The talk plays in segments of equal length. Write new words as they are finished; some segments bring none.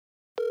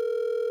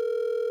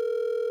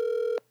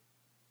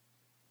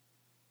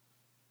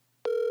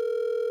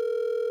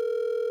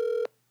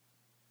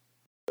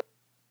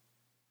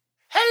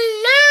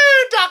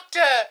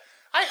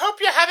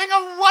having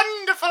a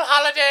wonderful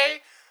holiday.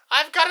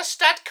 I've got a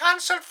stat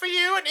consult for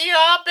you in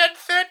ER bed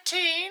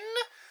 13.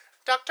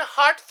 Dr.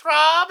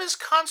 Heartthrob is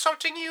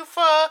consulting you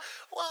for,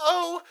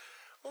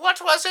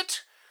 what was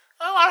it?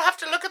 Oh, I'll have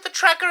to look at the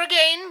tracker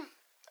again.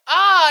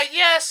 Ah,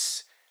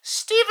 yes,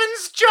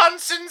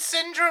 Stevens-Johnson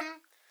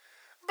syndrome.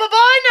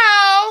 Bye-bye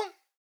now.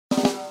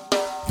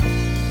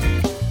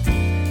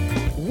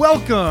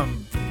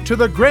 Welcome to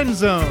the Gren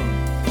Zone.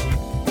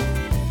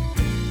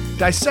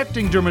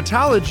 Dissecting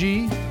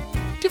dermatology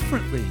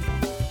differently.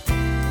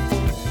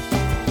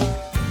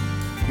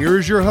 Here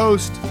is your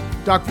host,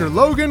 Dr.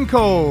 Logan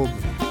Kolb.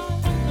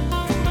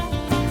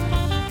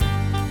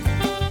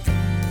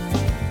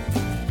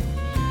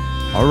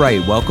 All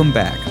right, welcome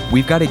back.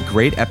 We've got a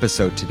great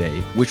episode today,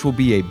 which will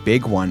be a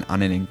big one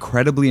on an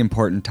incredibly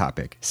important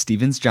topic,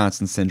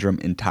 Stevens-Johnson syndrome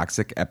and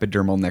toxic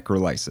epidermal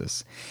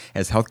necrolysis.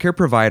 As healthcare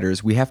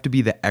providers, we have to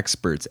be the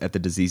experts at the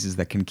diseases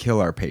that can kill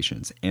our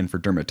patients, and for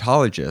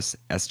dermatologists,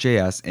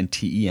 SJS and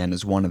TEN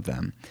is one of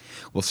them.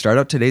 We'll start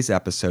out today's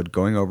episode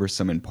going over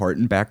some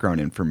important background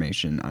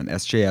information on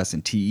SJS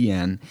and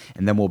TEN,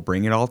 and then we'll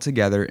bring it all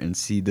together and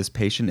see this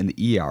patient in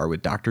the ER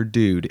with Dr.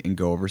 Dude and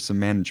go over some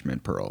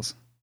management pearls.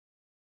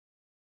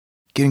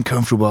 Getting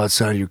comfortable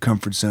outside of your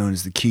comfort zone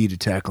is the key to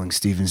tackling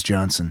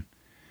Stevens-Johnson.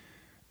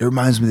 It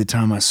reminds me of the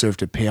time I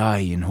surfed at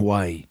Pe'ai in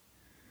Hawaii.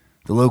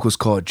 The locals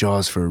call it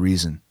Jaws for a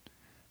reason.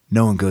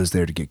 No one goes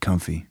there to get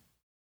comfy.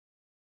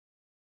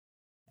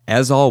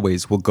 As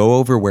always, we'll go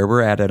over where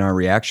we're at in our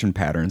reaction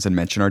patterns and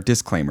mention our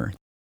disclaimer.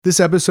 This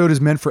episode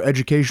is meant for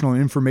educational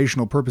and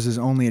informational purposes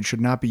only and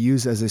should not be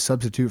used as a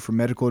substitute for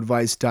medical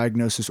advice,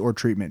 diagnosis, or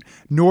treatment.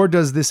 Nor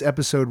does this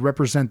episode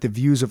represent the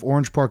views of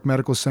Orange Park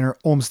Medical Center,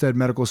 Olmsted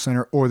Medical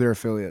Center, or their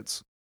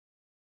affiliates.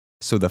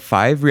 So the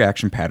 5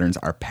 reaction patterns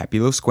are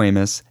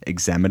papulosquamous,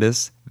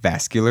 eczematous,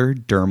 vascular,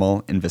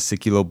 dermal, and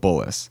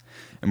vesiculobullous.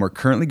 And we're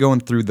currently going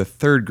through the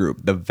third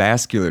group, the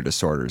vascular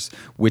disorders,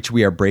 which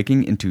we are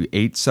breaking into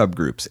 8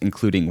 subgroups,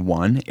 including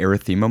 1,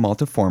 erythema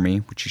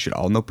multiforme, which you should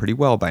all know pretty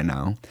well by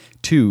now,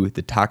 2,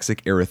 the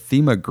toxic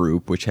erythema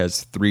group, which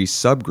has 3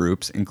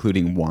 subgroups,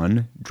 including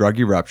 1, drug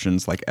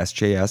eruptions like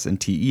SJS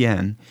and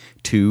TEN,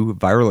 2,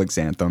 viral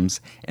exanthems,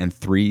 and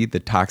 3, the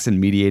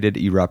toxin-mediated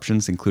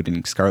eruptions,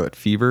 including scarlet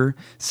fever,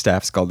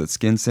 staph scalded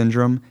skin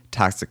syndrome,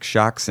 toxic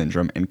shock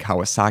syndrome, and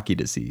Kawasaki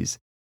disease.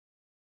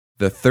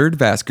 The third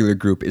vascular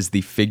group is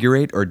the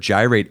figurate or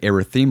gyrate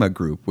erythema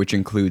group, which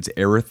includes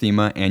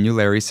erythema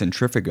annulare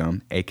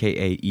centrifugum,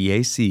 aka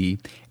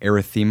EAC,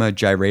 erythema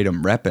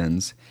gyratum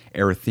repens,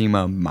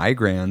 erythema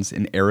migrans,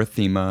 and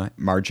erythema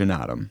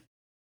marginatum.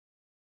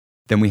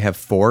 Then we have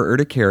 4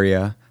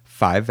 urticaria,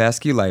 5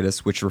 vasculitis,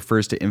 which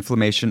refers to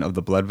inflammation of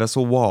the blood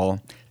vessel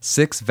wall,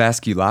 6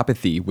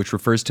 vasculopathy, which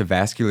refers to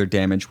vascular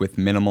damage with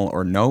minimal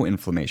or no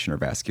inflammation or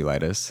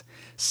vasculitis,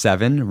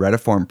 7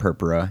 retiform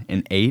purpura,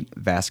 and 8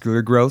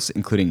 vascular growths,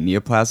 including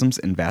neoplasms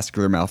and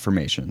vascular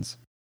malformations.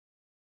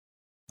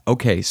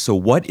 Okay, so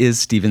what is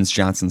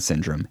Stevens-Johnson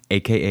syndrome,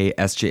 aka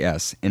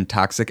SJS, and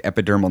toxic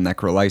epidermal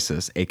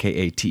necrolysis,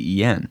 aka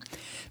TEN?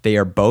 They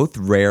are both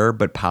rare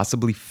but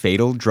possibly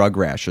fatal drug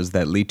rashes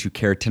that lead to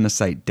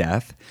keratinocyte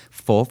death,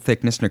 full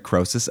thickness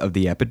necrosis of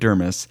the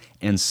epidermis,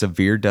 and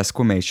severe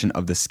desquamation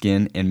of the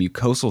skin and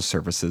mucosal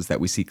surfaces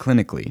that we see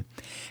clinically.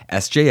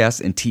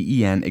 SJS and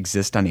TEN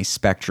exist on a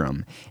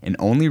spectrum and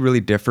only really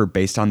differ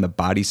based on the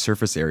body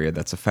surface area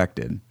that's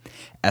affected.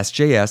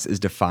 SJS is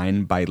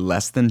defined by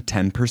less than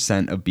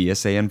 10% of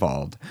BSA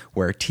involved,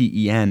 where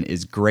TEN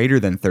is greater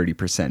than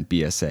 30%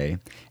 BSA,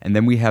 and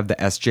then we have the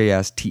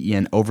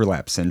SJS-TEN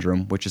overlap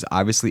syndrome, which is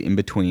obviously in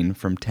between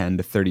from 10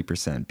 to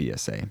 30%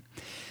 BSA.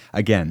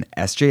 Again,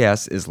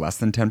 SJS is less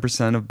than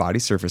 10% of body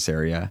surface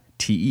area,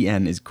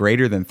 TEN is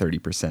greater than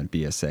 30%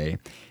 BSA,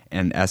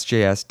 and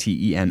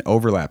SJS-TEN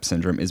overlap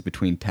syndrome is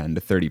between 10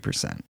 to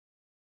 30%.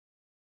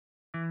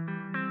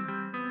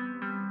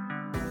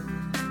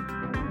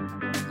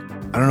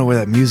 I don't know where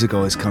that music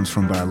always comes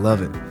from, but I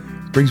love it.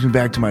 It brings me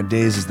back to my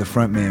days as the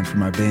frontman for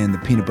my band, the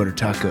Peanut Butter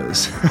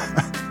Tacos.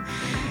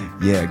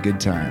 Yeah, good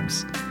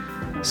times.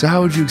 So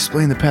how would you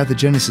explain the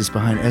pathogenesis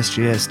behind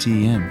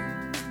SJS-TEN?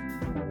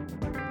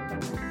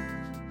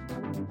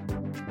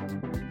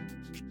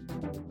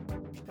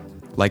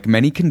 Like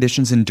many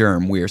conditions in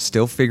derm, we are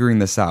still figuring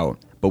this out,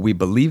 but we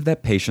believe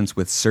that patients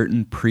with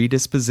certain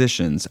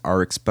predispositions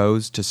are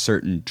exposed to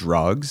certain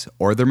drugs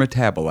or their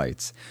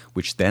metabolites,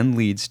 which then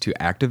leads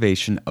to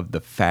activation of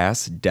the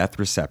FAST death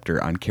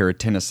receptor on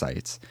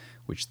keratinocytes,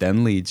 which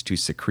then leads to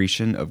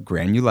secretion of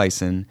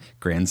granulysin,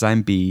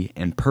 granzyme B,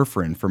 and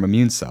perforin from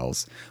immune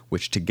cells,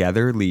 which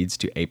together leads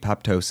to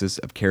apoptosis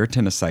of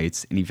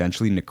keratinocytes and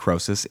eventually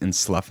necrosis and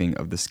sloughing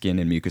of the skin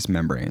and mucous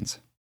membranes.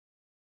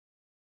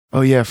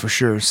 Oh yeah, for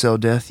sure. Cell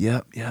death.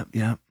 Yep.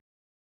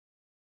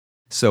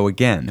 So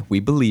again, we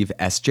believe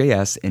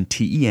SJS and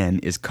TEN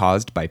is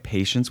caused by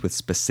patients with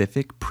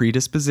specific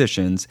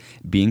predispositions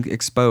being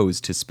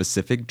exposed to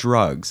specific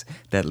drugs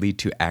that lead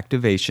to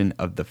activation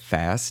of the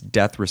fast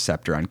death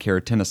receptor on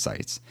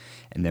keratinocytes.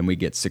 And then we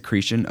get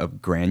secretion of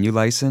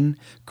granulysin,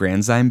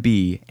 granzyme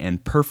B,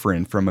 and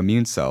perforin from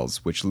immune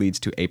cells, which leads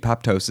to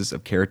apoptosis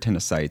of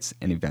keratinocytes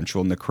and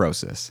eventual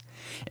necrosis.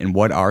 And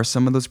what are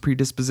some of those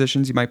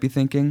predispositions, you might be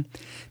thinking?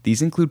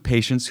 These include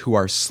patients who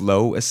are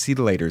slow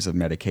acetylators of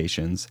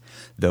medications,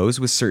 those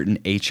with certain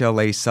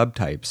HLA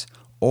subtypes,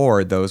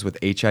 or those with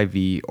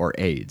HIV or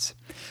AIDS.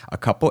 A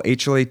couple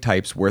HLA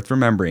types worth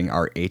remembering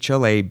are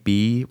HLA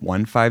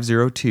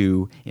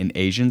B1502 in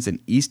Asians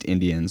and East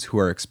Indians who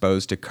are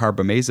exposed to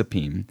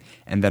carbamazepine,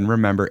 and then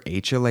remember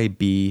HLA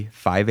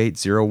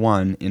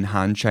B5801 in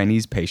Han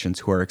Chinese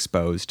patients who are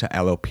exposed to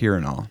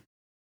allopurinol.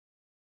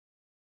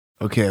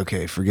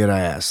 Okay, forget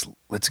I asked.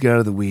 Let's get out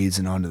of the weeds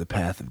and onto the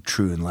path of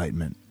true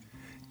enlightenment.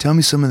 Tell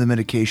me some of the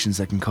medications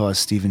that can cause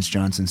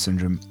Stevens-Johnson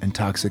syndrome and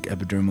toxic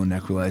epidermal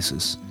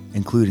necrolysis,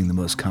 including the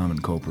most common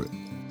culprit.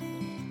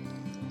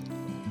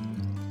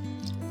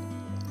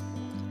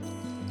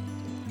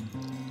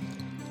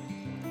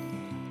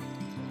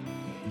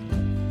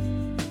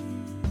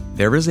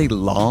 There is a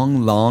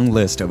long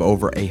list of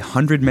over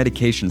 100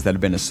 medications that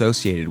have been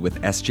associated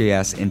with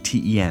SJS and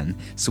TEN,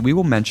 so we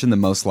will mention the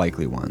most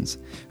likely ones.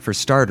 For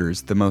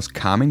starters, the most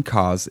common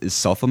cause is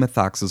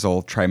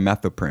sulfamethoxazole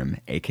trimethoprim,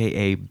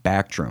 aka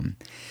Bactrim.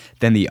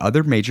 Then the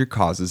other major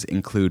causes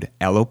include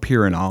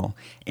allopurinol,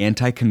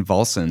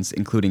 anticonvulsants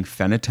including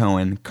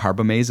phenytoin,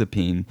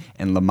 carbamazepine,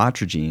 and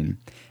lamotrigine,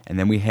 and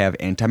then we have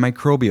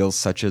antimicrobials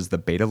such as the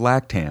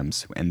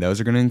beta-lactams, and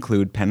those are going to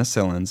include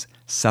penicillins,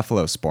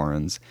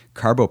 cephalosporins,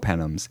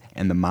 carbapenems,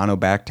 and the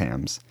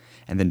monobactams.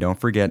 And then don't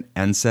forget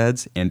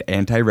NSAIDs and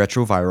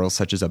antiretrovirals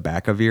such as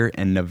abacavir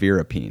and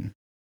nevirapine.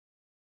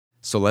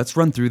 So let's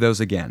run through those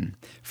again.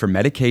 For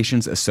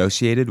medications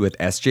associated with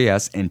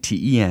SJS and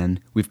TEN,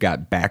 we've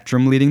got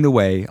Bactrim leading the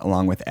way,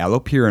 along with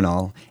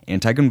allopurinol,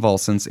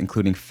 anticonvulsants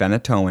including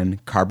phenytoin,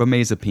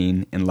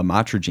 carbamazepine, and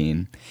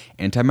lamotrigine,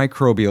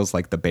 antimicrobials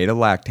like the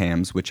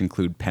beta-lactams, which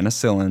include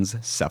penicillins,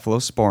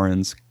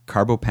 cephalosporins,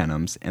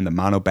 carbapenems, and the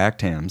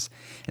monobactams,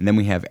 and then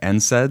we have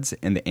NSAIDs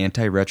and the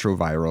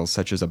antiretrovirals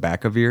such as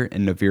abacavir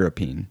and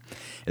nevirapine.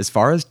 As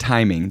far as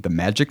timing, the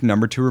magic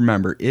number to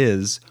remember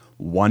is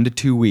 1 to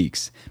 2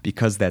 weeks,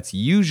 because that's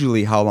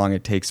usually how long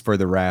it takes for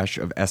the rash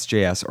of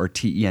SJS or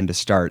TEN to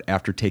start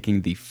after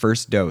taking the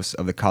first dose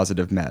of the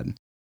causative med.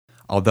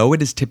 Although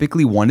it is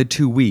typically 1 to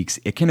 2 weeks,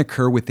 it can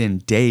occur within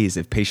days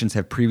if patients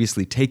have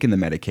previously taken the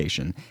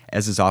medication,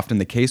 as is often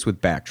the case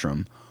with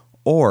Bactrim,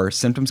 or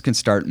symptoms can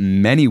start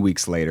many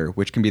weeks later,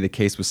 which can be the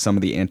case with some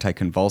of the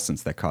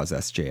anticonvulsants that cause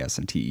SJS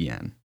and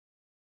TEN.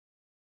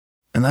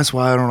 And that's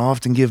why I don't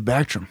often give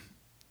Bactrim.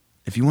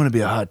 If you want to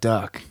be a hot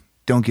doc,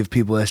 don't give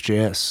people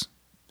SJS.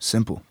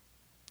 Simple.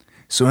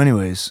 So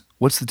anyways,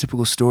 what's the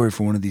typical story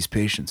for one of these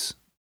patients?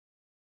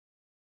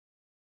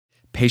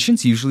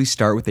 Patients usually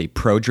start with a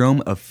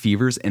prodrome of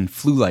fevers and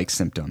flu-like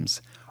symptoms.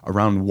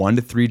 Around 1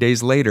 to 3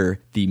 days later,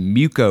 the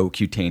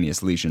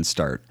mucocutaneous lesions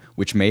start,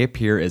 which may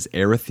appear as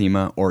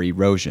erythema or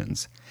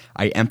erosions.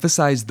 I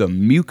emphasize the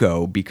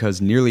muco because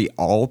nearly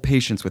all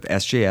patients with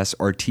SJS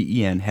or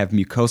TEN have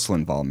mucosal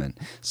involvement.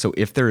 So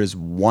if there is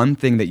one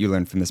thing that you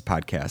learn from this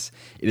podcast,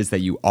 it is that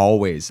you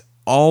always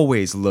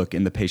look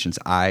in the patient's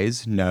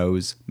eyes,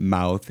 nose,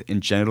 mouth,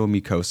 and genital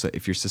mucosa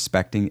if you're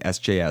suspecting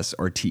SJS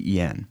or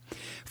TEN.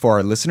 For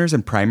our listeners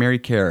in primary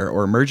care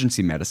or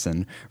emergency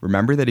medicine,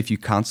 remember that if you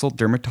consult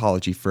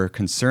dermatology for a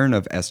concern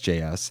of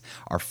SJS,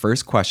 our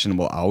first question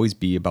will always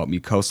be about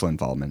mucosal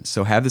involvement,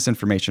 so have this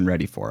information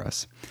ready for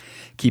us.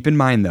 Keep in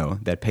mind, though,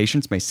 that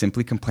patients may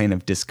simply complain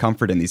of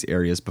discomfort in these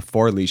areas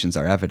before lesions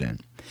are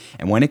evident.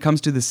 And when it comes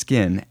to the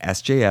skin,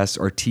 SJS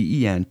or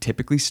TEN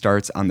typically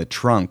starts on the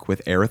trunk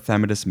with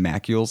erythematous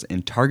macules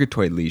and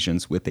targetoid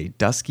lesions with a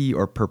dusky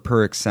or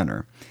purpuric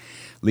center.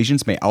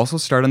 Lesions may also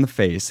start on the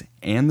face,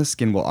 and the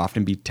skin will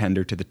often be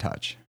tender to the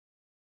touch.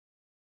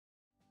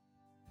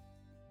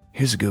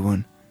 Here's a good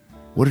one.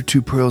 What are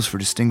 2 pearls for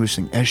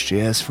distinguishing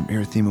SJS from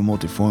erythema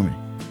multiforme?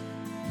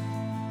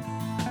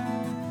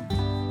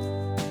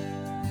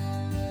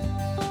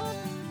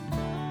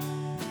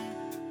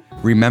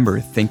 Remember,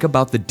 think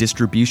about the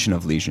distribution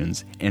of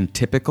lesions and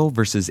typical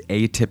versus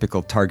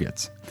atypical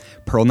targets.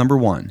 Pearl number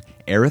 1,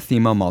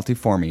 erythema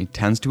multiforme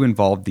tends to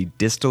involve the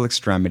distal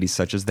extremities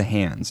such as the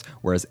hands,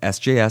 whereas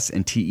SJS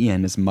and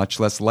TEN is much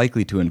less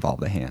likely to involve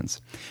the hands.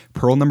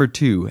 Pearl number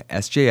 2,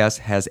 SJS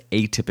has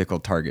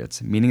atypical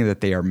targets, meaning that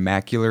they are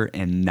macular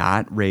and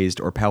not raised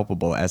or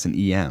palpable as an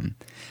EM.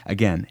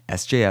 Again,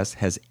 SJS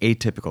has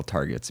atypical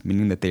targets,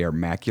 meaning that they are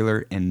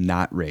macular and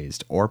not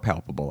raised or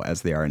palpable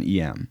as they are an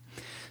EM.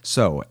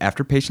 So,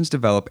 after patients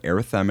develop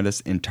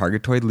erythematous and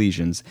targetoid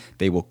lesions,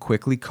 they will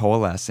quickly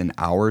coalesce in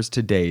hours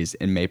to days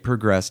and may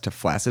progress to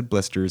flaccid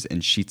blisters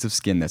and sheets of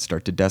skin that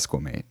start to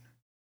desquamate.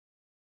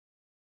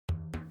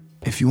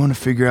 If you want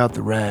to figure out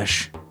the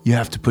rash, you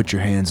have to put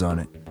your hands on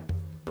it.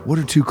 What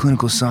are 2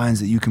 clinical signs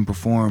that you can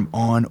perform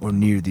on or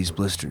near these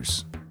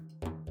blisters?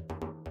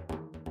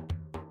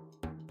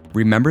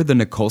 Remember, the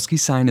Nikolsky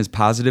sign is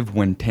positive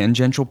when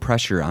tangential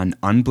pressure on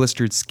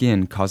unblistered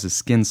skin causes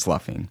skin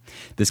sloughing.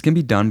 This can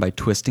be done by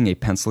twisting a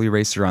pencil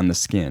eraser on the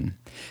skin.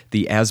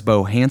 The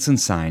Asbo-Hansen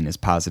sign is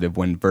positive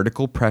when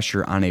vertical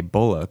pressure on a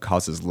bulla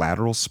causes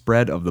lateral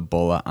spread of the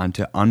bulla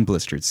onto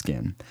unblistered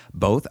skin.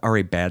 Both are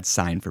a bad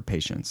sign for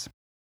patients.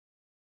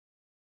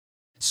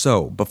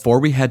 So, before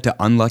we head to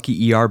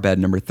unlucky ER bed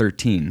number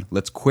 13,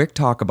 let's quick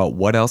talk about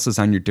what else is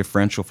on your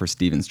differential for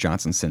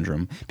Stevens-Johnson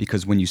syndrome,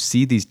 because when you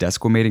see these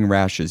desquamating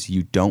rashes,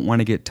 you don't want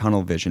to get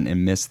tunnel vision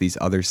and miss these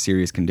other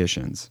serious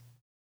conditions.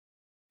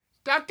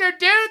 Dr.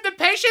 Dude, the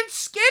patient's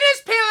skin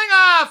is peeling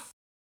off!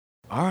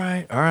 All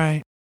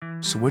right.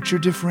 So what's your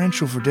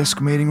differential for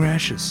desquamating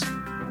rashes?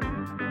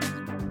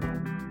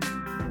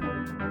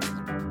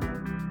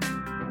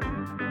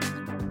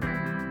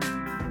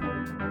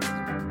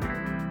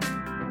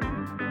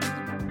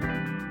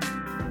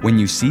 When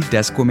you see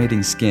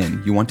desquamating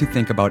skin, you want to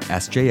think about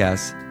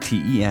SJS,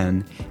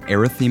 TEN,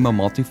 erythema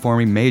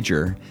multiforme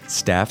major,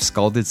 staph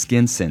scalded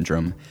skin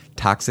syndrome,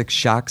 toxic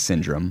shock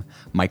syndrome,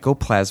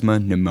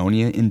 mycoplasma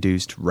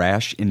pneumonia-induced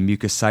rash and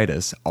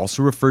mucositis,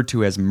 also referred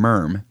to as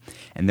MERM,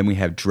 and then we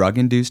have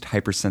drug-induced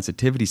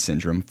hypersensitivity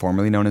syndrome,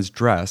 formerly known as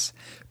DRESS,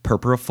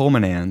 purpura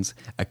fulminans,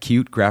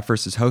 acute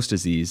graft-versus-host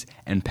disease,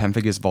 and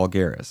pemphigus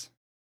vulgaris.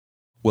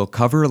 We'll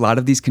cover a lot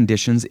of these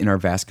conditions in our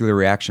vascular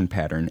reaction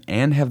pattern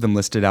and have them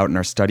listed out in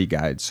our study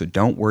guide, so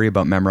don't worry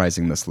about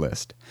memorizing this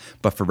list.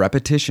 But for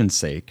repetition's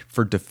sake,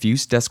 for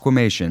diffuse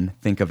desquamation,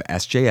 think of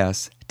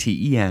SJS,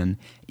 TEN,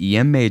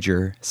 EM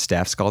major,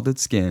 staph scalded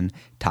skin,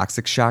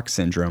 toxic shock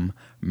syndrome,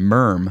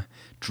 MERM,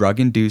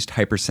 drug-induced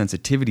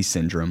hypersensitivity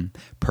syndrome,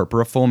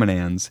 purpura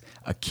fulminans,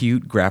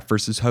 acute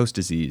graft-versus-host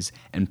disease,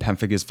 and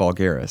pemphigus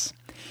vulgaris.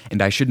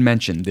 And I should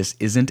mention, this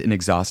isn't an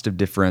exhaustive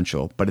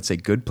differential, but it's a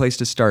good place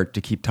to start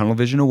to keep tunnel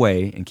vision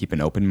away and keep an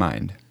open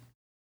mind.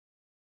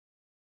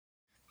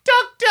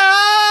 Doctor!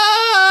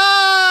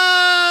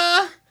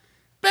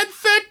 Bed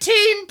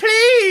 13,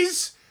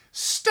 please!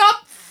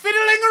 Stop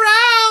fiddling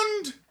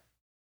around!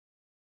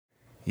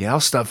 Yeah,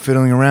 I'll stop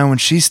fiddling around when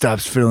she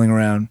stops fiddling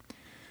around.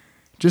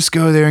 Just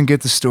go there and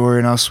get the story,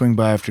 and I'll swing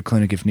by after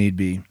clinic if need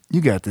be.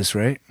 You got this,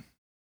 right?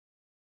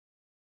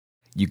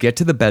 You get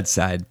to the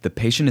bedside. The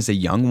patient is a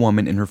young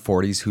woman in her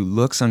 40s who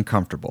looks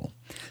uncomfortable.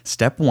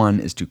 Step 1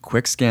 is to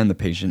quick scan the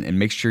patient and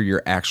make sure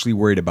you're actually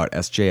worried about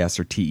SJS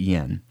or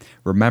TEN.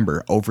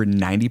 Remember, over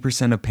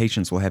 90% of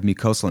patients will have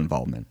mucosal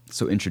involvement,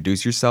 so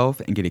introduce yourself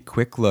and get a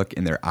quick look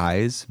in their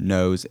eyes,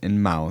 nose,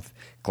 and mouth,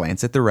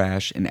 glance at the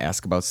rash, and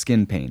ask about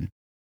skin pain.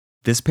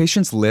 This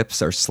patient's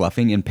lips are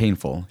sloughing and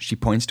painful. She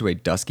points to a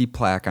dusky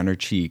plaque on her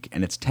cheek,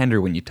 and it's tender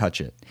when you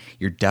touch it.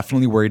 You're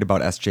definitely worried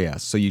about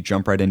SJS, so you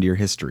jump right into your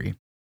history.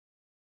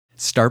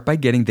 Start by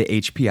getting the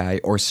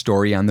HPI or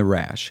story on the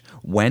rash.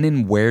 When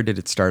and where did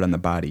it start on the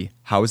body?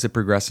 How has it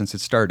progressed since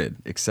it started?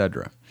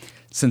 Etc.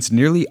 Since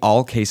nearly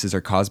all cases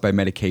are caused by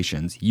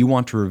medications, you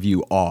want to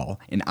review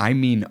all, and I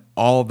mean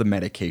all the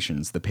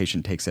medications the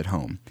patient takes at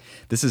home.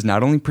 This is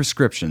not only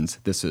prescriptions,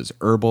 this is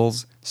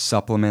herbals,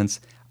 supplements,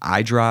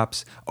 eye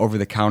drops,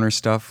 over-the-counter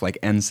stuff like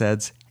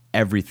NSAIDs,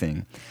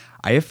 everything.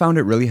 I have found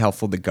it really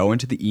helpful to go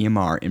into the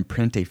EMR and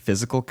print a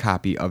physical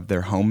copy of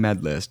their home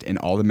med list and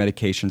all the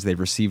medications they've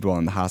received while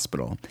in the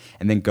hospital,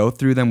 and then go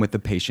through them with the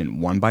patient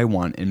one by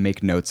one and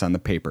make notes on the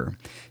paper.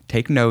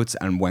 Take notes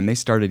on when they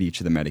started each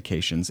of the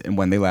medications and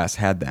when they last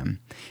had them.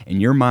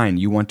 In your mind,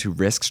 you want to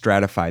risk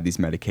stratify these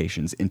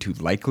medications into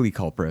likely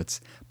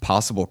culprits,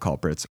 possible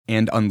culprits,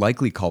 and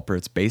unlikely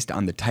culprits based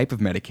on the type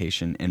of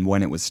medication and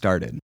when it was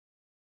started.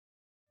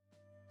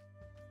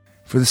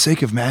 For the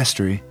sake of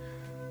mastery,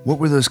 what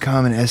were those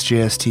common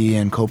SJS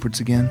TEN culprits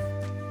again?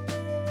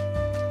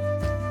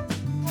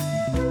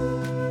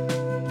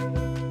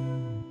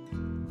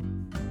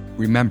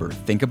 Remember,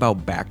 think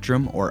about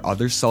Bactrim or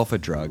other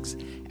sulfa drugs,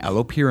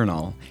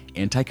 allopurinol,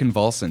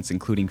 anticonvulsants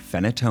including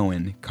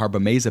phenytoin,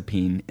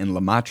 carbamazepine, and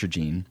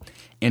lamotrigine,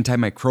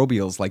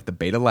 antimicrobials like the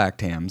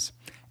beta-lactams,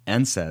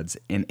 NSAIDs,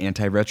 and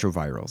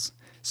antiretrovirals.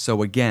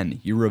 So again,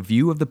 your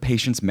review of the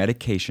patient's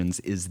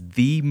medications is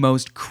the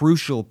most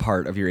crucial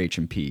part of your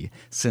H&P,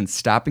 since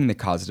stopping the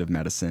causative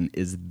medicine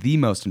is the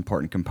most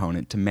important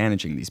component to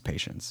managing these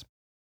patients.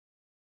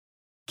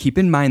 Keep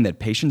in mind that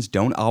patients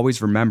don't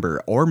always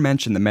remember or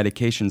mention the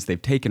medications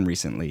they've taken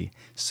recently,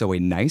 so a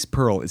nice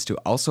pearl is to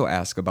also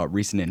ask about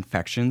recent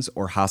infections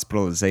or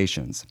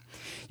hospitalizations.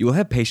 You will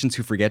have patients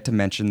who forget to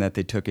mention that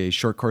they took a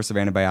short course of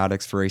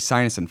antibiotics for a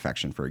sinus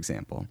infection, for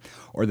example,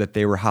 or that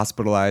they were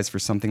hospitalized for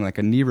something like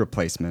a knee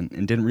replacement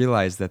and didn't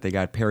realize that they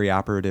got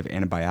perioperative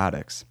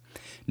antibiotics.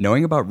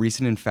 Knowing about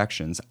recent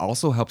infections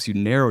also helps you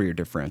narrow your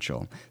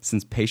differential,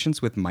 since patients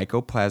with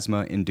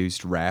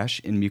mycoplasma-induced rash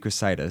and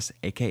mucositis,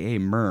 aka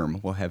MERM,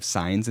 will have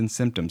signs and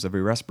symptoms of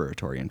a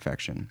respiratory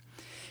infection.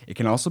 It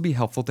can also be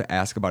helpful to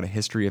ask about a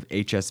history of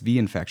HSV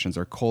infections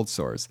or cold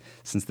sores,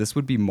 since this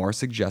would be more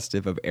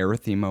suggestive of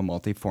erythema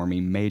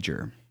multiforme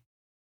major.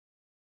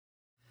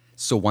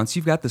 So once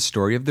you've got the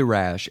story of the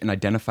rash and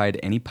identified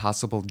any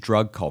possible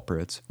drug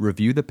culprits,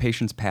 review the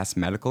patient's past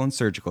medical and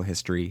surgical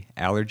history,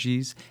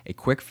 allergies, a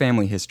quick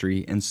family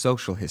history, and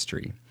social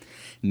history.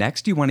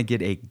 Next, you want to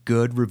get a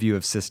good review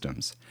of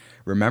symptoms.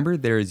 Remember,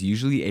 there is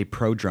usually a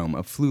prodrome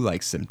of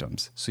flu-like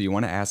symptoms, so you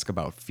want to ask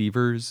about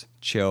fevers,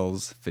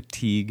 chills,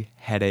 fatigue,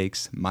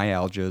 headaches,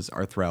 myalgias,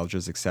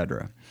 arthralgias,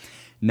 etc.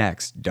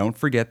 Next, don't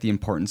forget the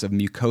importance of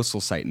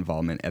mucosal site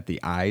involvement at the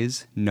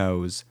eyes,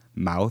 nose,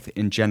 mouth,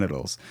 and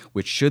genitals,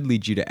 which should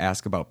lead you to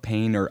ask about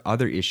pain or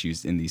other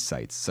issues in these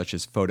sites, such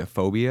as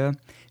photophobia,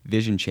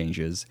 vision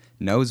changes,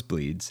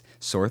 nosebleeds,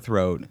 sore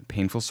throat,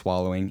 painful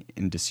swallowing,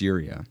 and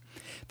dysuria.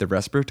 The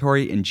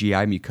respiratory and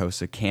GI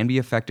mucosa can be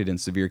affected in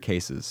severe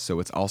cases,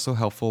 so it's also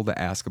helpful to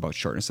ask about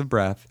shortness of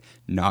breath,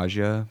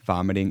 nausea,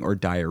 vomiting, or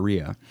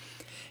diarrhea.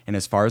 And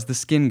as far as the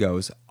skin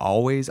goes,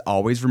 always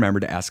remember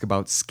to ask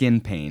about skin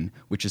pain,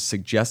 which is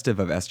suggestive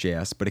of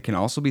SJS, but it can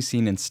also be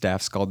seen in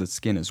staph scalded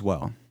skin as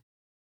well.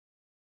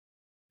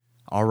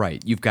 All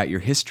right, you've got your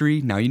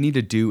history. Now you need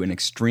to do an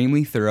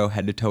extremely thorough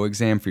head-to-toe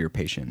exam for your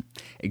patient.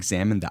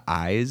 Examine the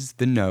eyes,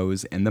 the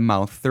nose, and the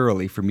mouth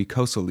thoroughly for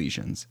mucosal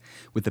lesions.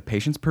 With the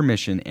patient's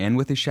permission and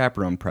with a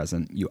chaperone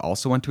present, you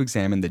also want to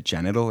examine the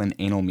genital and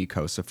anal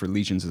mucosa for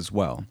lesions as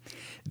well.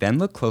 Then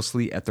look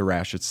closely at the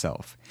rash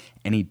itself.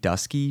 Any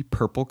dusky,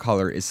 purple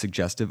color is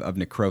suggestive of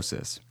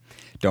necrosis.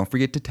 Don't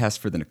forget to test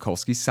for the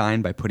Nikolsky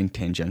sign by putting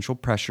tangential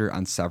pressure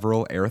on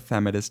several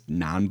erythematous,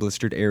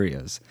 non-blistered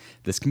areas.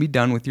 This can be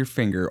done with your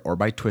finger or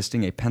by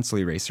twisting a pencil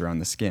eraser on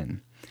the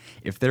skin.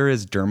 If there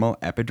is dermal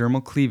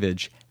epidermal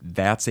cleavage,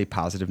 that's a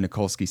positive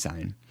Nikolsky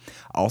sign.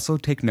 Also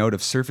take note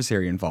of surface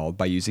area involved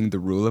by using the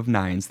rule of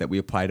nines that we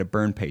apply to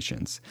burn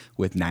patients,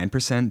 with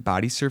 9%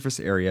 body surface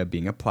area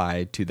being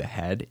applied to the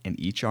head and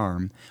each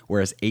arm,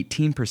 whereas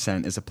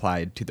 18% is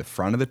applied to the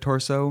front of the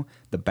torso,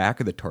 the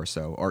back of the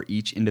torso, or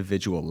each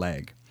individual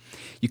leg.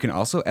 You can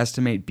also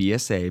estimate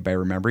BSA by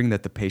remembering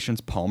that the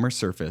patient's palmar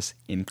surface,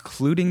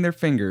 including their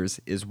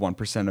fingers, is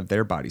 1% of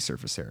their body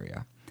surface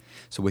area.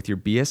 So with your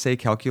BSA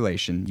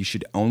calculation, you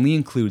should only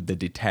include the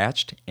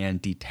detached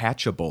and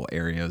detachable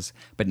areas,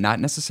 but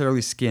not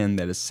necessarily skin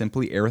that is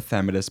simply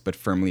erythematous but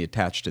firmly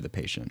attached to the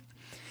patient.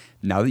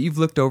 Now that you've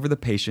looked over the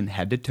patient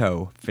head to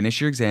toe, finish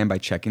your exam by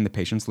checking the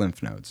patient's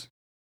lymph nodes.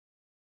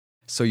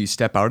 So you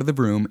step out of the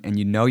room and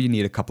you know you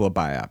need a couple of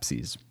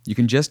biopsies. You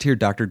can just hear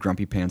Dr.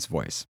 Grumpy Pants'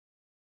 voice.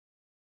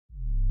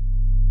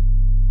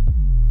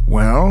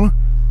 Well,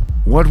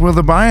 what will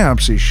the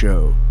biopsy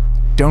show?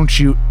 Don't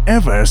you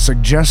ever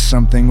suggest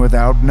something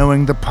without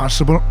knowing the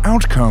possible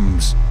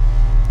outcomes.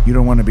 You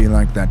don't want to be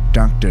like that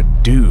Dr.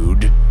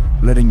 Dude,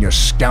 letting your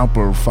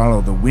scalpel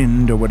follow the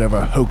wind or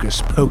whatever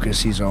hocus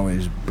pocus he's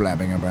always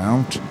blabbing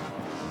about.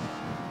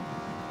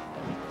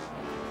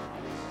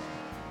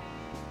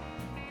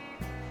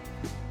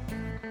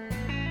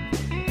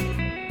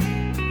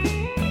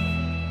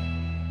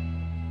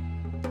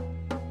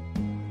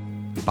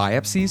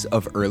 Biopsies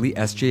of early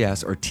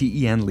SJS or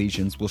TEN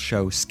lesions will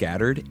show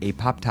scattered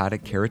apoptotic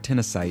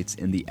keratinocytes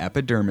in the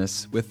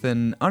epidermis with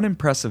an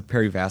unimpressive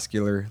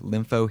perivascular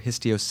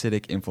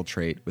lymphohistiocytic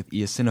infiltrate with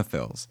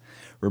eosinophils.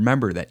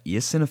 Remember that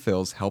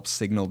eosinophils help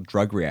signal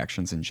drug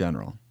reactions in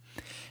general.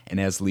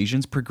 And as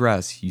lesions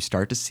progress, you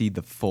start to see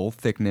the full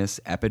thickness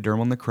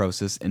epidermal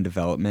necrosis and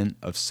development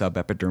of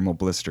subepidermal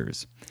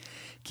blisters.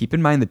 Keep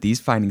in mind that these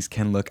findings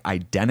can look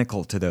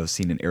identical to those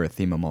seen in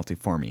erythema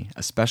multiforme,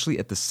 especially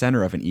at the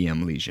center of an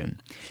EM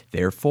lesion.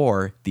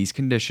 Therefore, these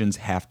conditions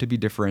have to be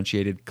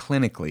differentiated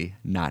clinically,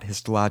 not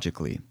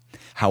histologically.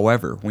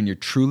 However, when you're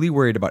truly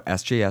worried about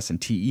SJS and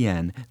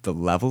TEN, the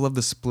level of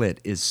the split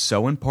is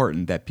so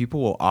important that people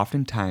will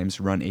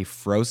oftentimes run a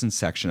frozen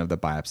section of the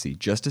biopsy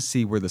just to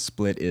see where the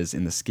split is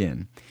in the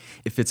skin.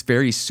 If it's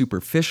very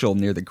superficial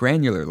near the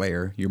granular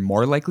layer, you're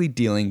more likely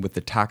dealing with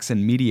the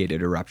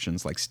toxin-mediated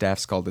eruptions like staph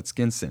scalded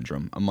skin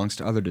syndrome,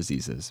 amongst other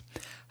diseases.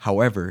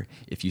 However,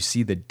 if you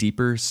see the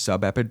deeper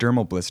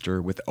subepidermal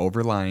blister with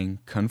overlying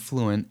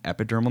confluent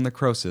epidermal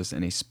necrosis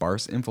and a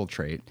sparse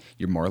infiltrate,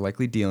 you're more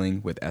likely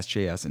dealing with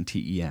SJS and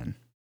TEN.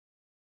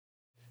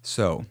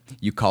 So,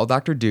 you call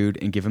Dr.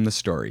 Dude and give him the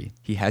story.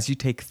 He has you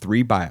take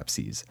 3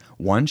 biopsies,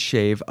 1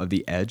 shave of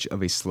the edge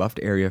of a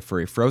sloughed area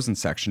for a frozen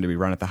section to be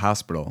run at the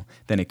hospital,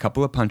 then a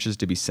couple of punches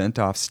to be sent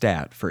off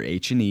stat for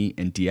H&E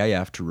and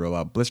DIF to rule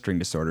out blistering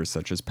disorders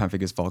such as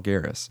pemphigus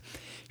vulgaris.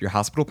 Your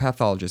hospital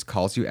pathologist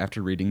calls you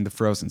after reading the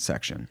frozen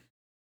section.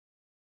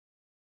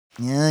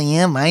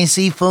 Yep, I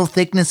see full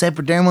thickness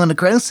epidermal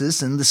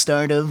necrosis and the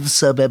start of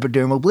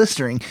subepidermal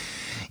blistering.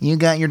 You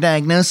got your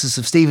diagnosis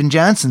of Steven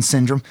Johnson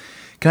syndrome.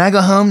 Can I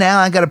go home now?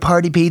 I got a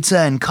party pizza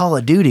and Call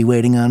of Duty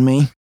waiting on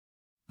me.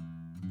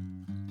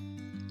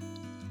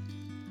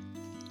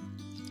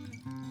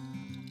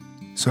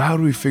 So how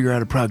do we figure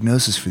out a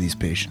prognosis for these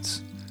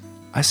patients?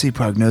 I see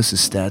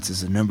prognosis stats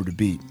as a number to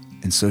beat,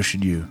 and so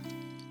should you.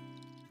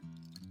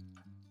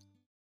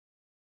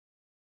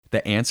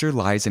 The answer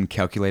lies in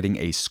calculating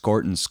a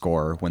Scorton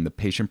score when the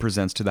patient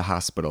presents to the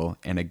hospital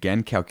and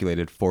again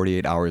calculated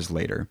 48 hours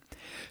later.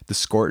 The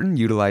Scorton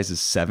utilizes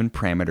 7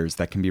 parameters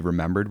that can be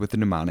remembered with the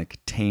mnemonic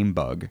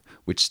TAME-BUG,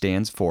 which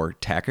stands for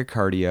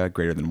tachycardia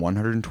greater than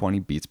 120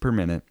 beats per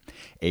minute,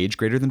 age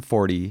greater than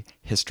 40,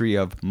 history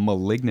of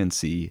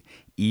malignancy,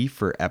 E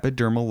for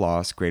epidermal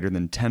loss greater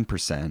than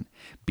 10%,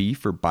 B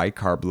for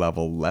bicarb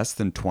level less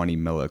than 20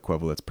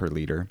 milliequivalents per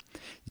liter,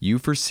 U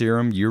for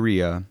serum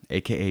urea,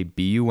 aka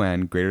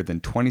BUN, greater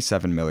than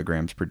 27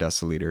 milligrams per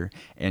deciliter,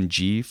 and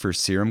G for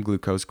serum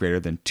glucose greater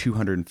than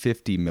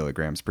 250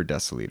 milligrams per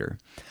deciliter.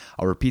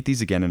 I'll repeat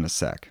these again in a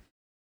sec.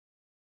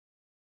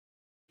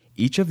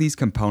 Each of these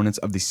components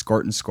of the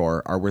Scorton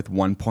score are worth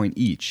 1 point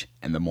each,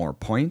 and the more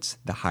points,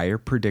 the higher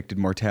predicted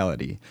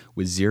mortality,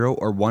 with 0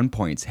 or 1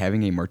 points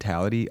having a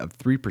mortality of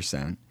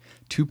 3%,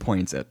 2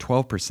 points at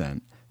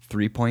 12%,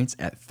 3 points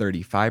at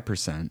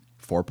 35%,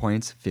 4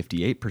 points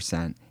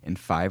 58%, and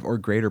 5 or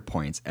greater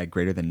points at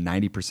greater than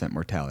 90%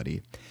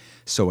 mortality.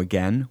 So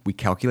again, we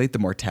calculate the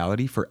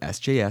mortality for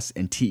SJS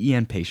and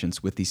TEN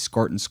patients with the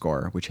Scorton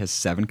score, which has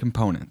 7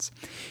 components.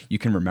 You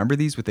can remember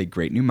these with a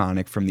great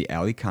mnemonic from the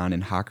Ali Khan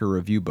and Hocker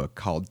review book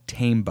called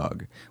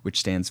TAME-BUG, which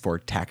stands for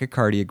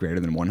tachycardia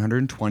greater than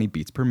 120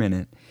 beats per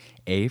minute,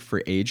 A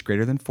for age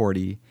greater than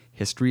 40,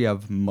 history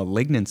of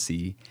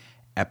malignancy,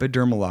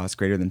 epidermal loss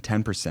greater than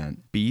 10%,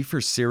 B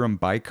for serum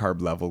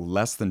bicarb level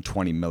less than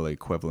 20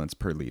 milliequivalents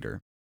per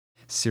liter,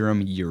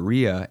 serum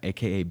urea,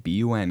 aka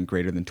BUN,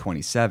 greater than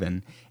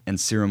 27, and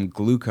serum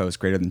glucose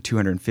greater than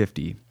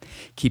 250.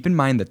 Keep in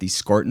mind that the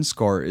Scorton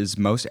score is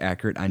most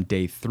accurate on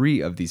day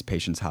 3 of these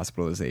patients'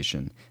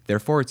 hospitalization.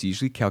 Therefore, it's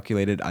usually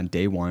calculated on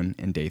day 1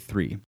 and day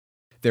 3.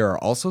 There are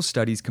also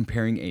studies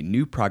comparing a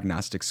new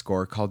prognostic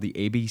score called the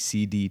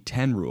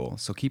ABCD10 rule,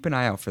 so keep an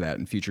eye out for that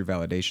in future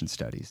validation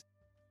studies.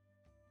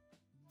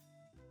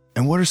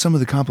 And what are some of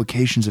the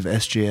complications of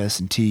SJS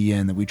and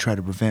TEN that we try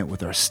to prevent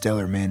with our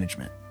stellar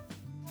management?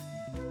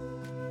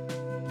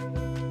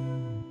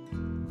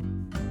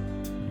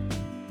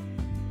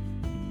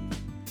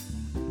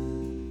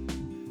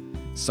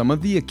 Some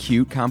of the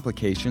acute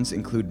complications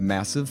include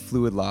massive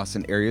fluid loss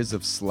in areas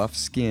of slough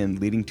skin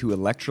leading to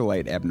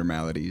electrolyte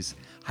abnormalities,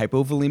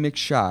 hypovolemic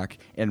shock,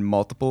 and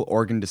multiple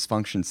organ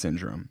dysfunction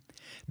syndrome.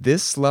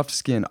 This sloughed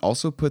skin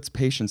also puts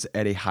patients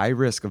at a high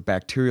risk of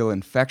bacterial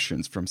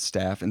infections from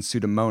Staph and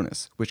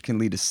Pseudomonas, which can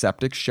lead to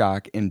septic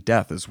shock and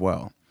death as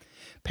well.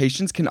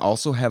 Patients can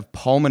also have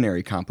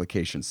pulmonary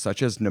complications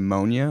such as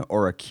pneumonia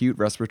or acute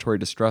respiratory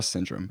distress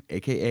syndrome,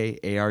 aka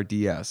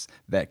ARDS,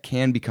 that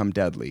can become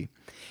deadly.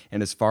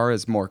 And as far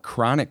as more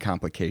chronic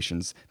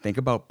complications, think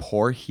about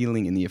poor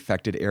healing in the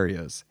affected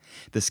areas.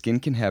 The skin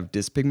can have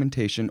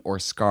dyspigmentation or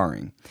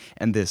scarring,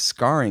 and this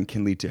scarring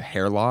can lead to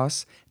hair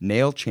loss,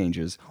 nail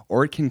changes,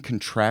 or it can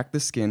contract the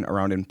skin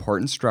around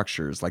important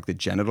structures like the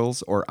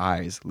genitals or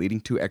eyes, leading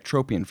to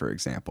ectropion, for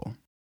example.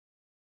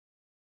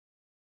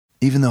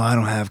 Even though I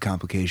don't have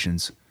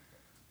complications,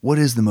 what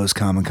is the most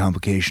common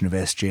complication of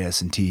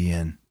SJS and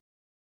TEN?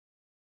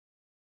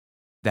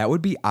 That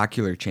would be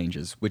ocular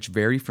changes, which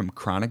vary from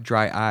chronic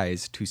dry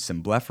eyes to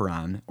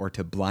symblepharon or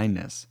to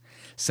blindness.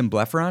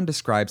 Symblepharon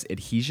describes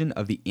adhesion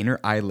of the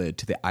inner eyelid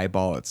to the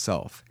eyeball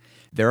itself.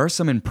 There are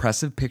some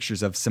impressive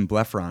pictures of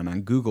symblepharon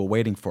on Google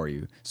waiting for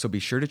you, so be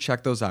sure to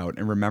check those out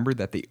and remember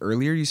that the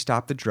earlier you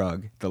stop the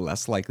drug, the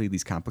less likely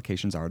these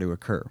complications are to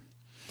occur.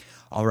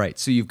 All right,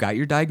 so you've got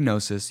your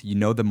diagnosis, you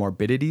know the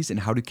morbidities and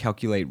how to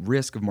calculate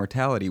risk of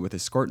mortality with a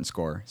Scorton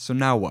score, so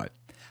now what?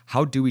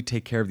 How do we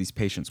take care of these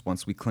patients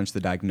once we clinch the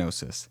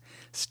diagnosis?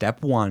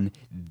 Step 1,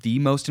 the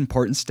most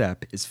important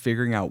step, is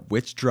figuring out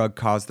which drug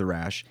caused the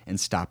rash and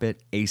stop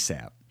it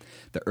ASAP.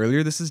 The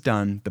earlier this is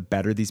done, the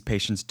better these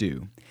patients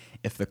do.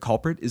 If the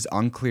culprit is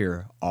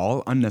unclear,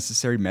 all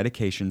unnecessary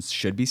medications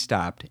should be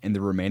stopped and the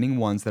remaining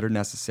ones that are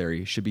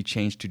necessary should be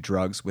changed to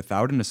drugs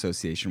without an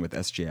association with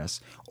SJS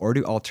or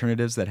to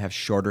alternatives that have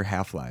shorter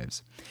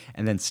half-lives.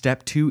 And then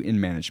step 2 in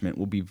management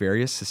will be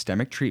various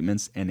systemic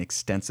treatments and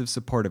extensive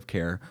supportive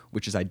care,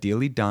 which is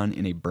ideally done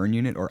in a burn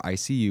unit or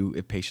ICU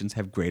if patients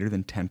have greater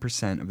than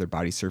 10% of their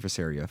body surface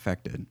area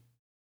affected.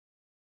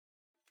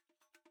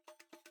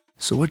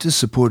 So what does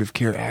supportive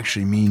care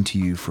actually mean to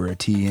you for a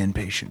TEN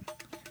patient?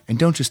 And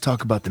don't just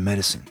talk about the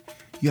medicine.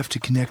 You have to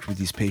connect with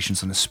these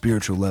patients on a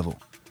spiritual level.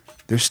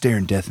 They're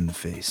staring death in the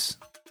face.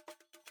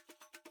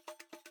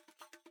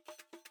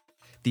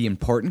 The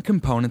important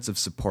components of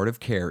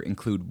supportive care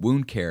include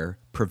wound care,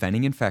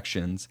 preventing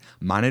infections,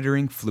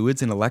 monitoring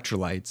fluids and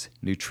electrolytes,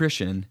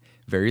 nutrition,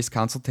 various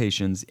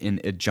consultations,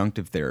 and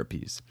adjunctive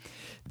therapies.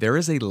 There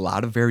is a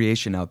lot of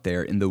variation out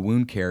there in the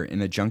wound care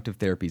and adjunctive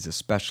therapies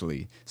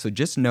especially, so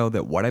just know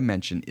that what I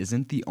mentioned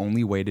isn't the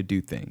only way to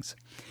do things.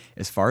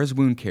 As far as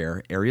wound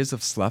care, areas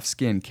of slough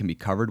skin can be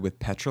covered with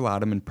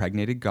petrolatum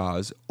impregnated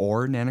gauze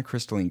or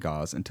nanocrystalline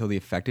gauze until the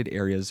affected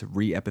areas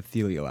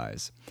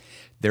re-epithelialize.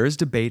 There is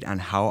debate on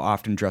how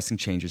often dressing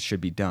changes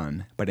should be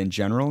done, but in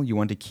general, you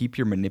want to keep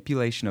your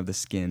manipulation of the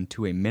skin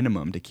to a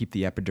minimum to keep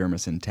the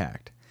epidermis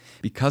intact.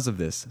 Because of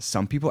this,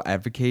 some people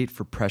advocate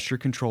for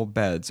pressure-controlled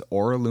beds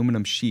or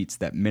aluminum sheets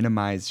that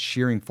minimize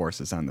shearing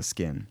forces on the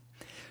skin.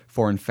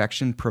 For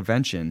infection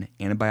prevention,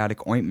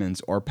 antibiotic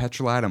ointments or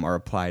petrolatum are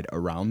applied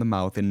around the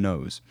mouth and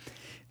nose.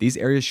 These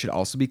areas should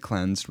also be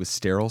cleansed with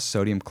sterile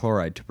sodium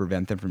chloride to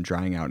prevent them from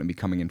drying out and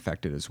becoming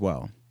infected as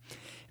well.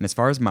 And as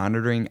far as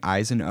monitoring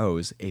I's and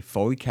O's, a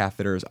Foley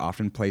catheter is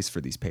often placed for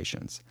these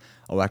patients.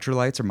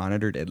 Electrolytes are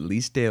monitored at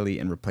least daily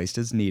and replaced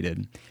as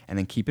needed, and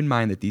then keep in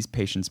mind that these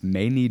patients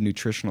may need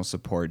nutritional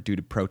support due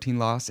to protein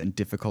loss and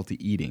difficulty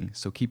eating,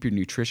 so keep your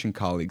nutrition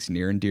colleagues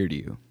near and dear to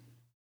you.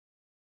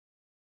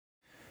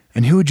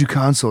 And who would you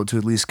consult to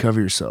at least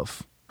cover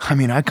yourself? I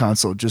mean, I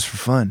consult just for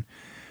fun.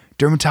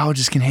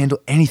 Dermatologists can handle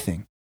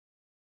anything.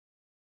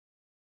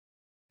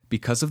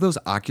 Because of those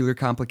ocular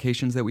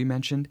complications that we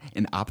mentioned,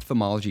 an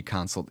ophthalmology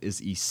consult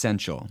is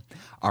essential.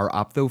 Our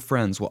ophtho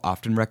friends will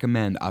often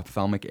recommend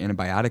ophthalmic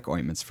antibiotic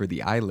ointments for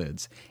the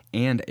eyelids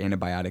and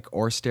antibiotic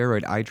or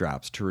steroid eye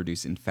drops to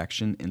reduce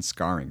infection and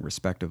scarring,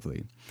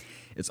 respectively.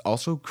 It's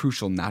also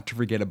crucial not to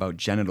forget about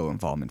genital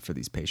involvement for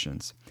these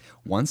patients.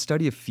 One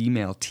study of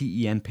female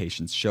TEN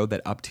patients showed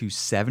that up to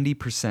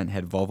 70%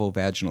 had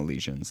vulvovaginal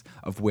lesions,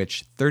 of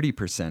which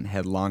 30%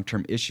 had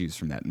long-term issues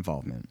from that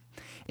involvement.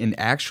 And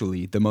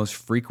actually, the most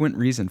frequent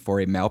reason for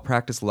a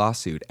malpractice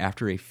lawsuit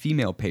after a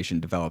female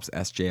patient develops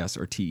SJS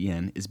or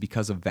TEN is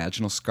because of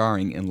vaginal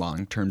scarring and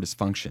long-term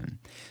dysfunction.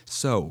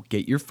 So,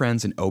 get your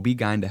friends an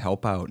OB-GYN to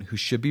help out who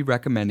should be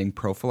recommending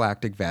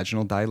prophylactic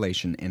vaginal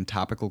dilation and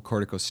topical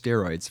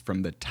corticosteroids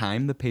from the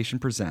time the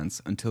patient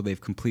presents until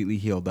they've completely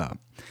healed up.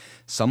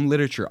 Some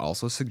literature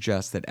also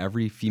suggests that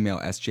every female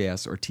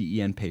SJS or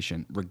TEN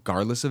patient,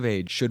 regardless of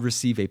age, should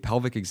receive a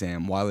pelvic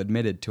exam while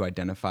admitted to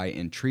identify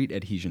and treat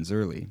adhesions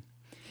early.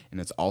 And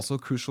it's also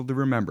crucial to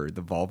remember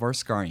the vulvar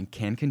scarring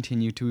can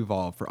continue to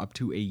evolve for up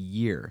to a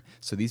year,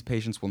 so these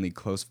patients will need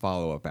close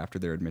follow-up after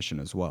their admission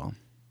as well.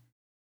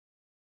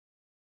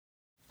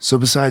 So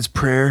besides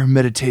prayer,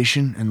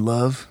 meditation, and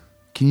love,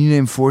 can you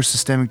name 4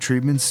 systemic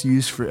treatments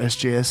used for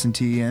SJS and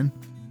TEN?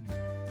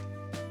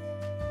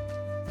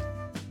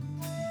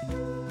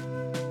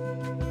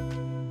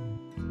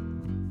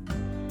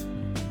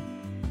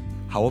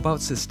 How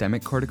about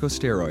systemic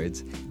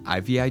corticosteroids,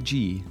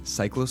 IVIG,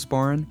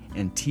 cyclosporin,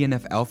 and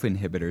TNF-alpha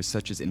inhibitors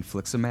such as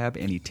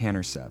infliximab and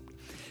etanercept?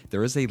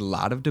 There is a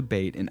lot of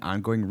debate and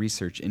ongoing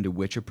research into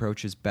which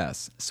approach is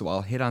best, so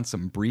I'll hit on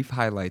some brief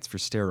highlights for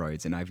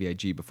steroids and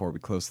IVIG before we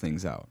close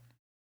things out.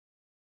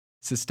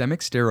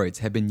 Systemic steroids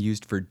have been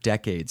used for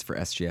decades for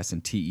SJS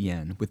and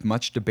TEN, with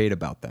much debate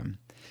about them.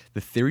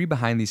 The theory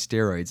behind these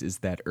steroids is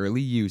that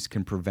early use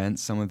can prevent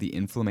some of the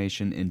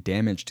inflammation and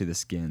damage to the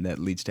skin that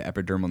leads to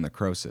epidermal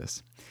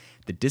necrosis.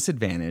 The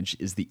disadvantage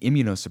is the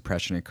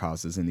immunosuppression it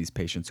causes in these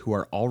patients who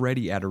are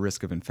already at a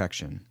risk of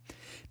infection.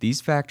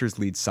 These factors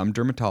lead some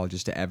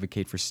dermatologists to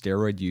advocate for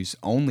steroid use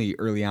only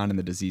early on in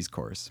the disease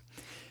course.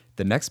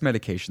 The next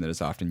medication that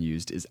is often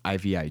used is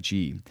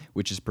IVIG,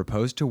 which is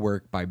proposed to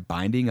work by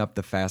binding up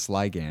the FAST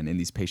ligand in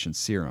these patients'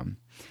 serum.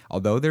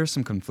 Although there is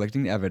some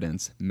conflicting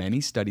evidence,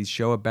 many studies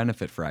show a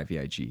benefit for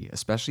IVIG,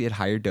 especially at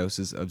higher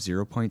doses of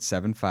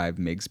 0.75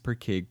 mg per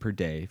kg per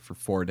day for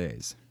 4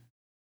 days.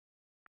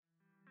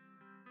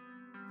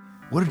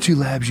 What are 2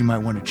 labs you might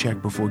want to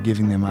check before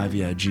giving them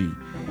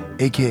IVIG,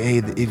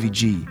 aka the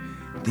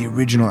IVG, the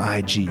original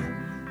IG,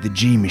 the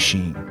G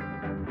machine?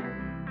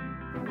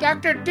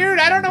 Dr. Dude,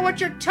 I don't know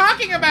what you're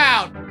talking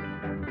about!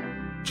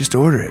 Just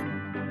order it.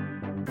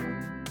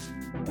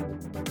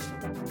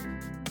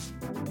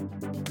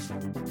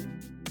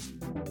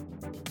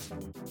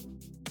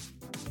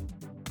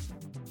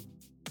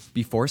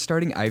 Before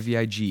starting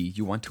IVIG,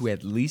 you want to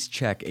at least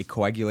check a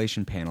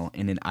coagulation panel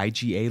and an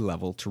IgA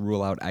level to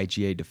rule out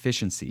IgA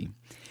deficiency.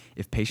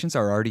 If patients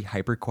are already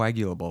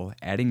hypercoagulable,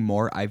 adding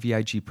more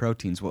IVIG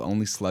proteins will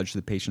only sludge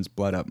the patient's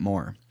blood up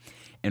more.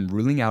 And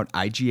ruling out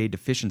IgA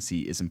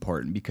deficiency is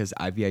important because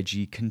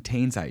IVIG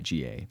contains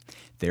IgA.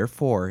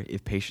 Therefore,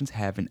 if patients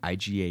have an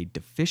IgA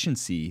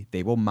deficiency,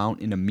 they will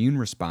mount an immune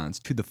response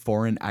to the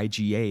foreign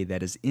IgA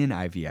that is in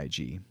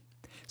IVIG.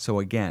 So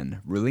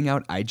again, ruling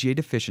out IgA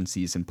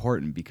deficiency is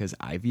important because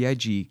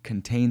IVIG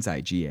contains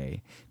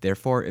IgA.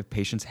 Therefore, if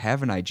patients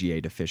have an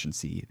IgA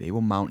deficiency, they will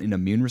mount an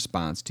immune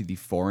response to the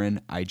foreign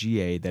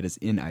IgA that is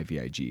in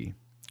IVIG.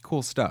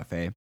 Cool stuff,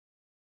 eh?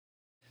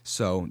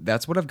 So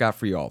that's what I've got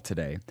for you all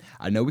today.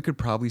 I know we could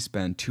probably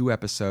spend 2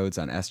 episodes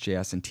on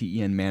SJS and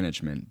TEN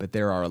management, but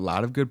there are a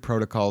lot of good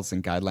protocols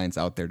and guidelines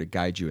out there to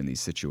guide you in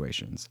these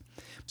situations.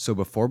 So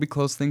before we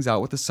close things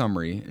out with a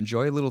summary,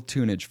 enjoy a little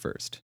tunage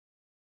first.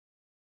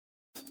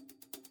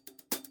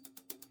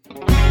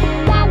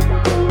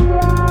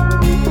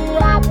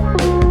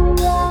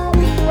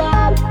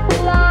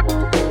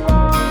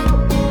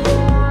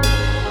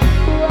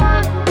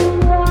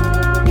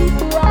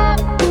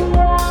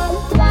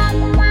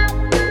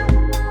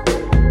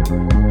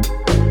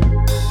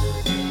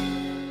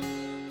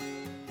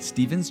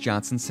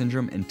 Stevens-Johnson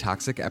syndrome and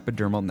toxic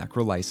epidermal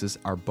necrolysis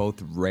are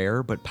both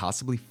rare but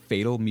possibly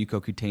fatal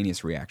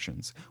mucocutaneous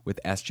reactions, with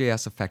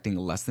SJS affecting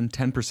less than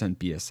 10%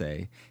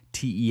 BSA,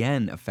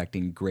 TEN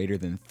affecting greater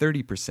than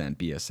 30%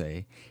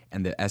 BSA,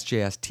 and the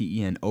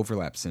SJS-TEN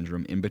overlap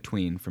syndrome in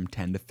between from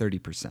 10 to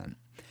 30%.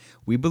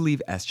 We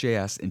believe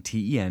SJS and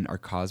TEN are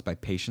caused by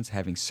patients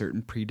having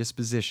certain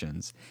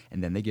predispositions,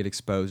 and then they get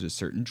exposed to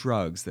certain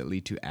drugs that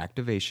lead to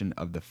activation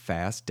of the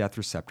FAST death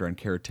receptor on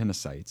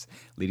keratinocytes,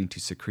 leading to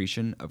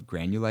secretion of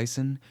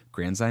granulysin,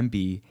 granzyme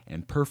B,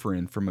 and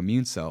perforin from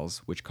immune cells,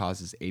 which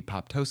causes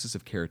apoptosis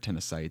of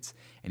keratinocytes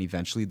and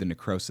eventually the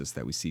necrosis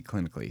that we see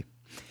clinically.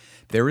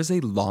 There is a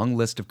long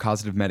list of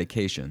causative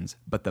medications,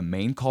 but the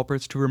main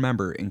culprits to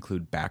remember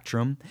include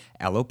Bactrim,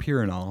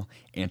 allopurinol,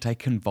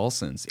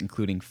 anticonvulsants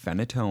including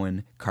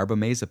phenytoin,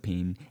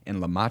 carbamazepine, and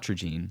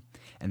lamotrigine,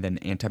 and then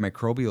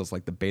antimicrobials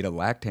like the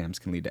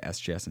beta-lactams can lead to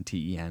SJS and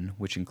TEN,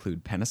 which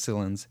include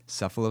penicillins,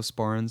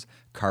 cephalosporins,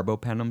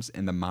 carbapenems,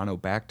 and the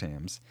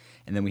monobactams,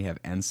 and then we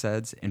have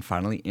NSAIDs, and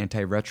finally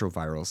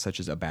antiretrovirals such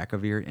as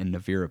abacavir and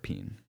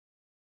nevirapine.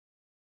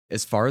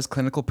 As far as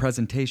clinical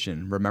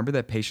presentation, remember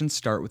that patients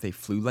start with a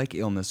flu-like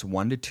illness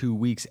 1 to 2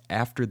 weeks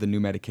after the new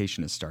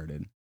medication is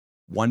started.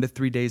 1 to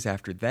 3 days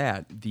after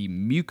that, the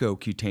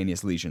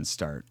mucocutaneous lesions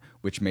start,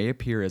 which may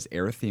appear as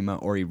erythema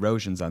or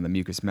erosions on the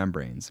mucous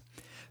membranes.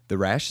 The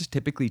rash is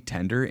typically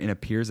tender and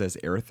appears as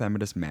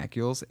erythematous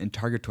macules and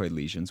targetoid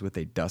lesions with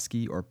a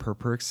dusky or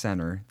purpuric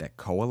center that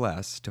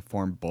coalesce to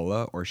form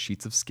bulla or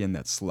sheets of skin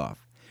that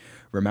slough.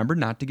 Remember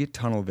not to get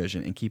tunnel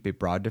vision and keep a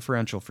broad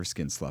differential for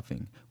skin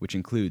sloughing, which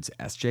includes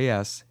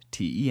SJS,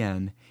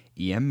 TEN,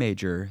 EM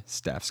major,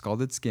 staph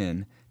scalded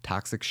skin,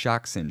 toxic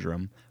shock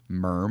syndrome,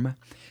 MERM,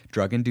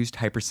 drug-induced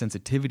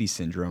hypersensitivity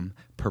syndrome,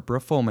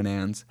 purpura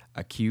fulminans,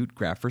 acute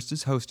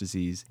graft-versus-host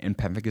disease, and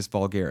pemphigus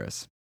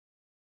vulgaris.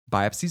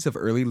 Biopsies of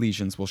early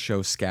lesions will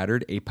show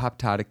scattered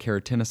apoptotic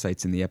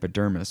keratinocytes in the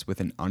epidermis with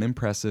an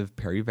unimpressive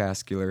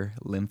perivascular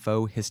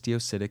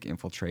lymphohistiocytic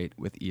infiltrate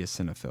with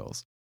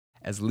eosinophils.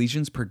 As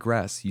lesions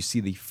progress, you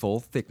see the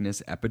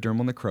full-thickness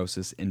epidermal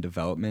necrosis and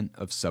development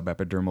of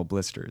subepidermal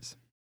blisters.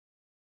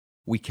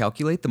 We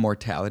calculate the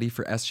mortality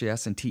for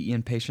SJS and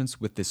TEN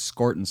patients with this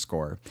Scorton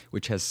score,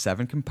 which has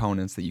 7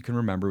 components that you can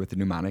remember with the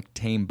mnemonic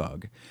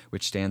TAME-BUG,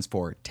 which stands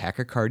for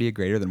tachycardia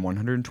greater than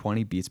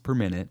 120 beats per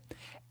minute,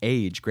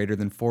 age greater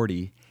than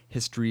 40,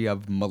 history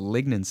of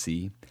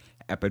malignancy,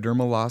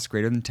 epidermal loss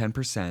greater than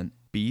 10%,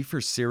 B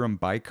for serum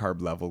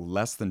bicarb level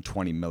less than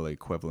 20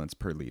 milliequivalents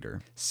per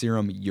liter,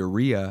 serum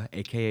urea,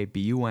 aka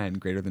BUN,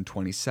 greater than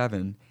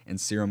 27,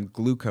 and serum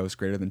glucose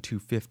greater than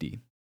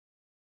 250.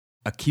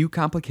 Acute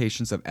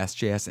complications of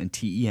SJS and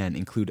TEN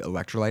include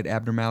electrolyte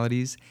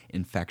abnormalities,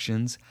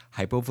 infections,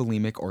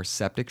 hypovolemic or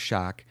septic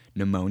shock,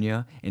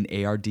 pneumonia, and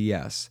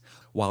ARDS,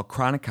 while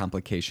chronic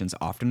complications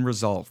often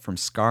result from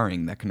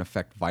scarring that can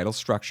affect vital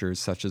structures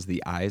such as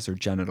the eyes or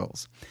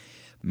genitals.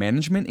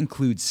 Management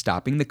includes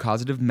stopping the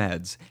causative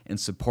meds and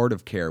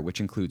supportive care, which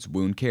includes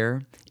wound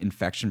care,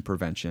 infection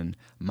prevention,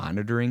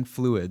 monitoring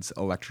fluids,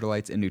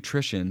 electrolytes, and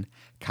nutrition,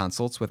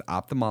 consults with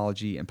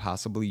ophthalmology and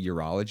possibly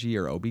urology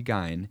or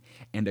OB-GYN,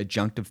 and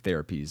adjunctive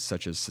therapies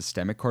such as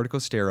systemic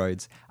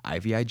corticosteroids,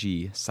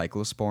 IVIG,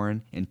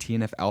 cyclosporin, and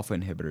TNF-alpha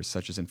inhibitors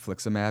such as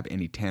infliximab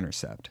and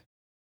etanercept.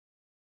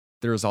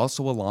 There is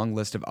also a long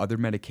list of other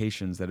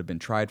medications that have been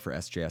tried for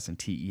SJS and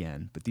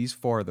TEN, but these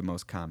 4 are the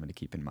most common to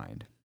keep in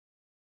mind.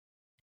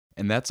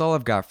 And that's all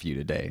I've got for you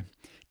today.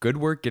 Good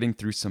work getting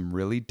through some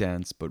really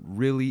dense but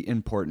really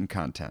important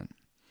content.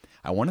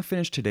 I want to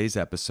finish today's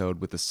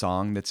episode with a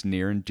song that's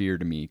near and dear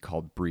to me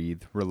called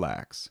Breathe,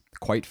 Relax.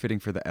 Quite fitting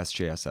for the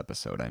SJS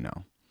episode, I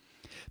know.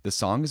 The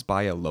song is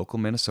by a local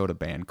Minnesota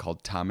band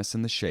called Thomas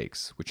and the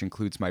Shakes, which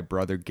includes my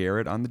brother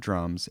Garrett on the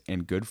drums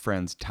and good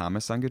friends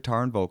Thomas on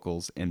guitar and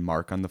vocals and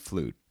Mark on the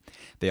flute.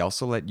 They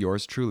also let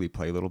yours truly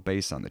play a little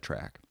bass on the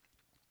track.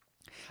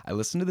 I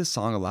listened to this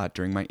song a lot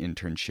during my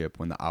internship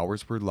when the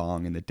hours were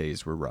long and the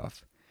days were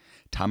rough.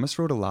 Thomas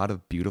wrote a lot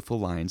of beautiful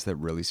lines that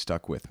really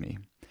stuck with me.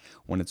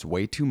 When it's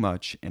way too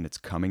much and it's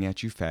coming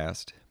at you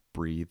fast,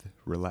 breathe,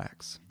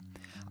 relax.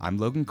 I'm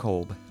Logan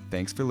Kolb.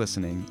 Thanks for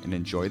listening and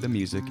enjoy the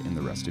music and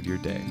the rest of your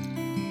day.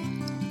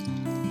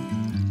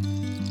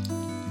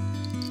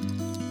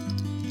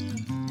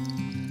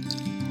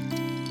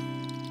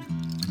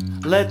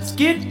 Let's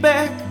get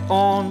back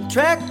on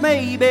track,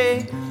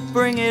 maybe.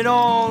 Bring it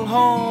all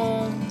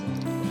home.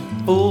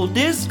 Full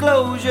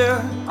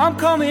disclosure, I'm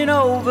coming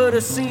over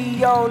to see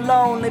your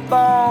lonely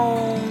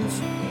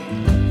bones.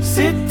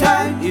 Sit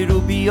tight,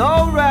 it'll be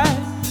alright.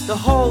 The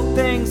whole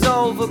thing's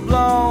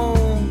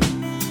overblown.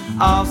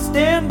 I'll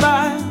stand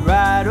by,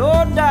 ride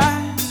or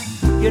die.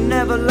 You're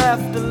never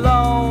left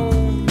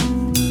alone.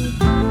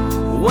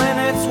 When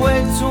it's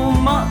way too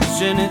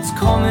much and it's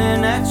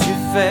coming at you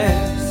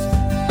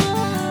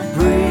fast,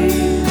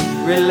 breathe,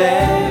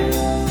 relax.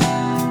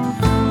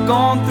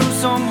 Gone through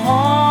some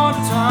hard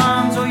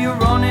times or you're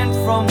running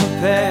from the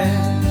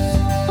past.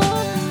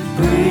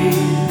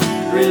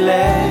 Breathe,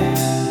 relax.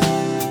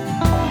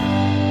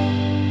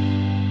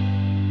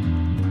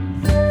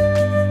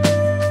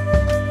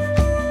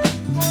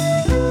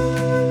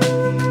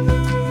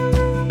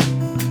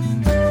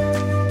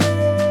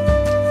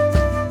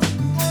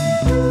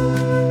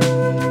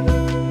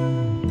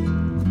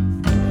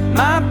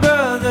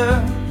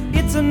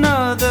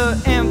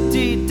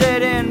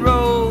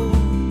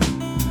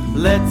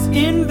 Let's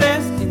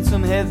invest in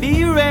some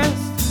heavy rest.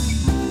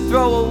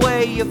 Throw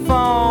away your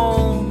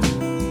phone.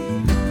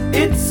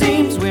 It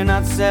seems we're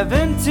not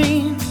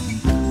 17.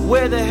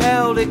 Where the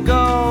hell to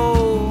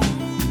go?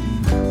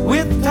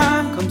 With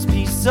time comes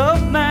peace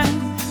of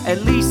mind.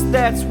 At least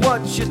that's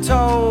what you're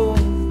told.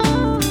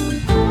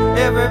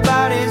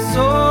 Everybody's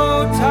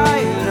so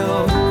tired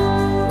of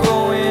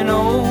growing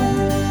old.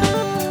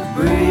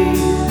 Breathe,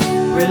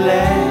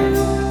 relax.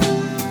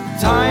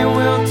 Time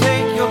will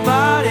take your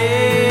body.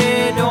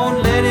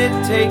 Don't let it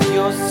take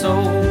your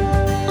soul.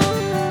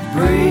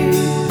 Breathe,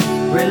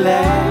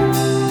 relax.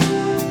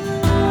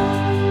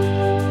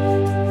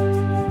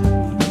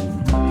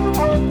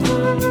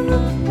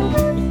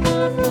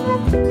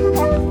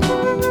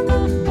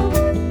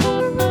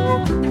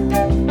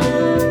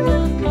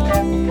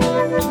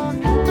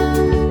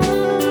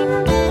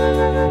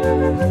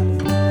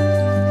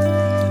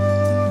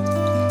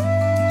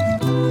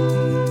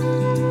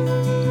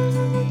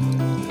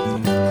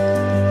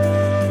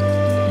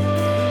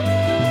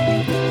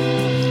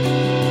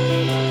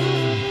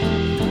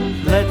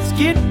 Let's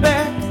get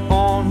back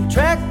on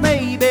track,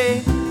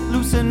 maybe.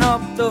 Loosen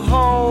up the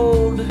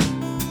hold.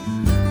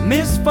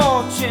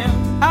 Misfortune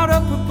out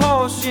of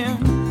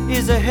proportion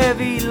is a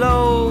heavy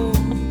load.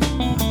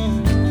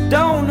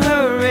 Don't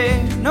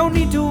hurry, no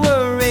need to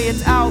worry,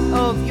 it's out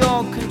of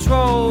your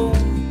control.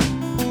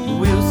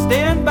 We'll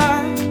stand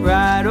by,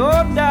 ride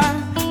or die.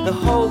 The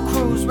whole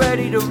crew's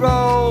ready to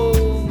roll.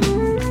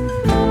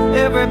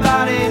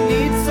 Everybody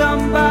needs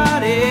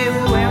somebody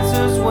who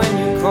answers when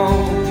you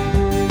call.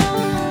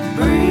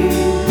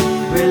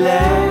 Breathe,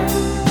 relax.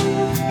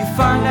 You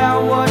find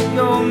out what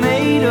you're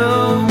made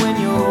of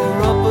when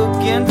you're up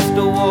against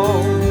the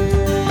wall.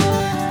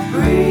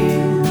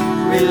 Breathe,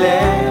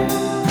 relax.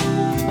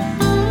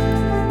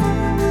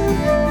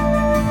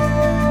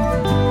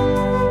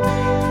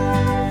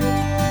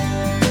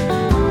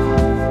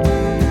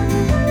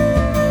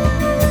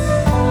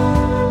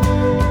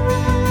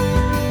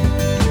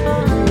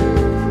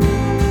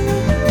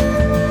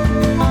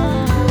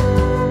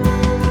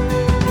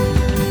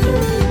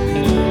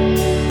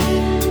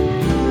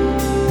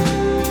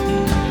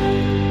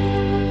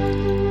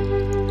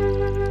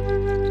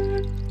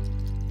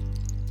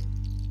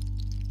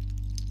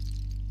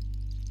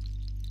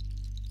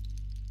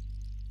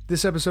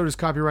 This episode is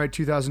copyright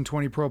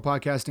 2020 Pro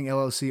Podcasting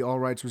LLC, all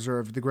rights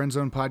reserved. The Gren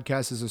Zone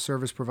podcast is a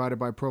service provided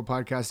by Pro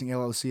Podcasting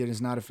LLC and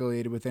is not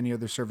affiliated with any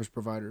other service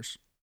providers.